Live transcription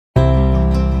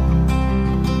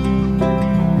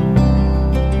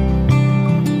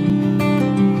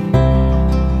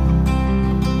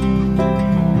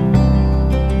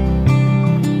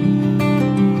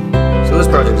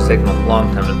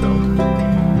long time to build.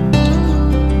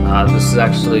 This is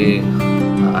actually,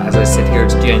 as I sit here,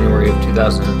 it's January of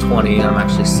 2020, and I'm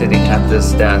actually sitting at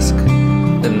this desk,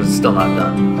 and it's still not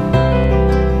done.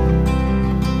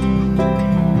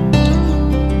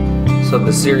 So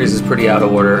the series is pretty out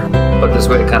of order, but this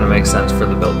way it kind of makes sense for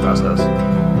the build process.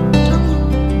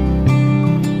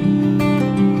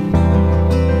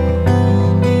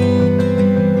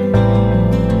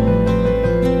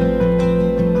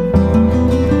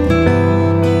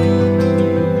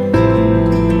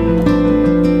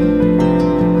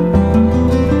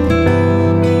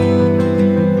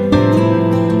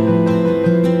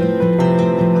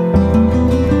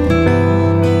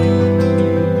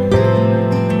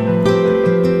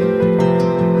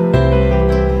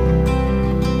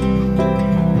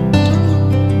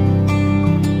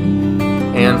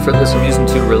 And for this, I'm using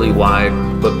two really wide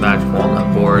book-matched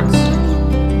walnut boards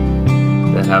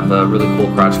that have a really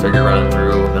cool crotch figure running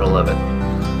through the middle of it.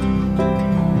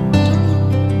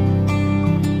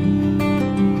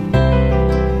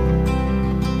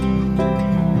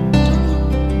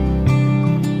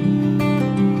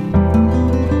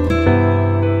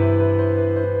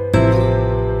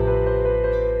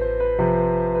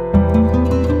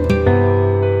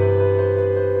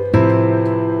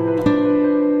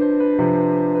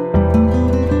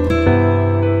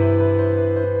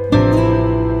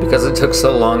 Because it took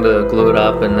so long to glue it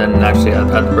up, and then actually I've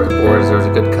had the breadboards, there was a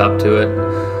good cup to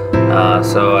it,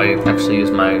 so I actually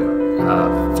used my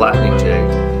flattening jig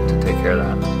to take care of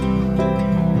that.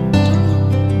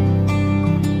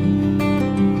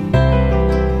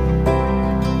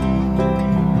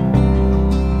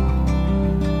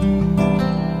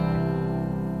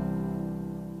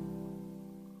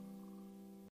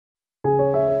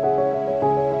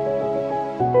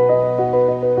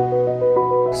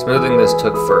 Smoothing this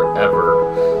took forever.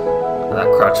 That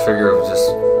crotch figure just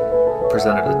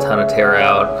presented a ton of tear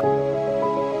out.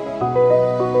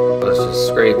 It was just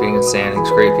scraping and sanding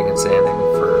for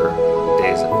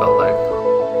days, it felt like.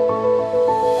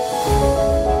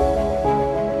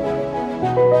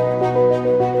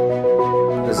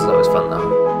 This is always fun though.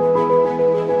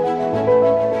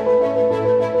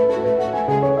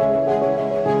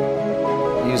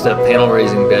 I used a panel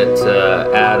raising bit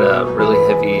to add a really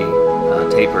heavy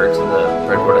taper to the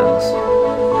breadboard ends,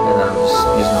 and then I'm just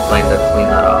using the plane to clean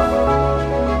that off.